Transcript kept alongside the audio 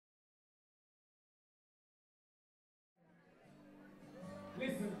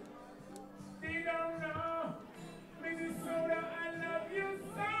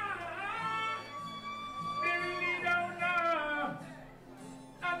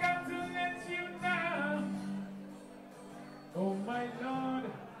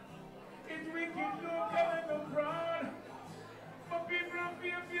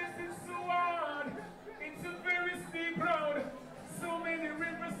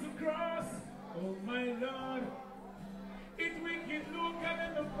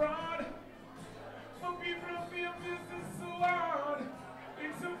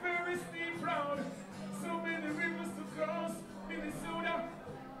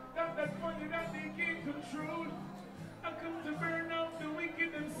truth. I come to burn out the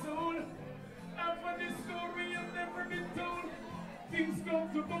wicked and soul. And for this story I've never been told. Things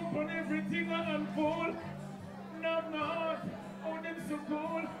come to bump on everything I unfold. Not my heart, oh them so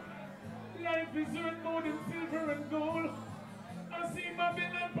cold. Life is worth more than silver and gold. I see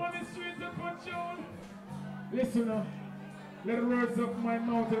Babylon on the street to patrol. Listen up, let the words of my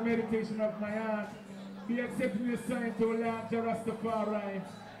mouth and meditation of my heart be accepting the sign to Lord Rastafari.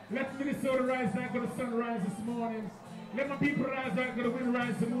 Let Minnesota rise like the sun rise this morning. Let my people rise like the wind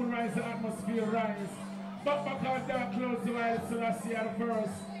rise, the moon rise, the atmosphere rise. Back out dark clouds to Haile Selassie at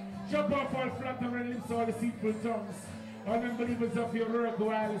first. Jump off all flat and red lips, all deceitful tongues. All them believers of your work who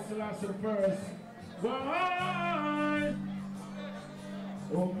Haile Selassie first. Why?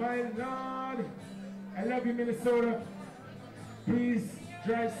 Oh my Lord, I love you Minnesota. Please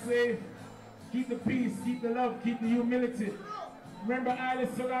drive safe. Keep the peace, keep the love, keep the humility. Remember Haile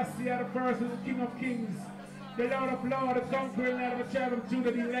Selassie the first was the King of Kings, the Lord of Lords, the conquering Lord of the tribe of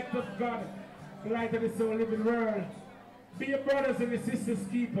Judah, the elect of God, the light of this whole living world. Be your brothers and your sisters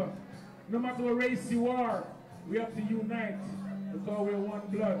keeper. No matter what race you are, we have to unite because we're one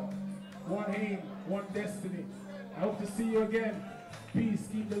blood, one aim, one destiny. I hope to see you again. Peace,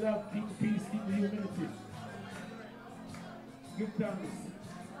 keep the love, keep the peace, keep the humility. Give thanks.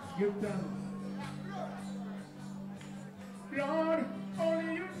 Give thanks. Lord,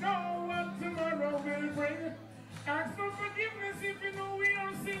 only you know what tomorrow will bring. Ask for forgiveness if you know we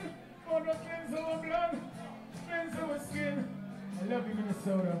are sin. For the cleanse our blood, cleanse our skin. I love you,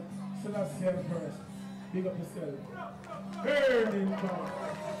 Minnesota. Selassie first. Big up yourself. Burning God.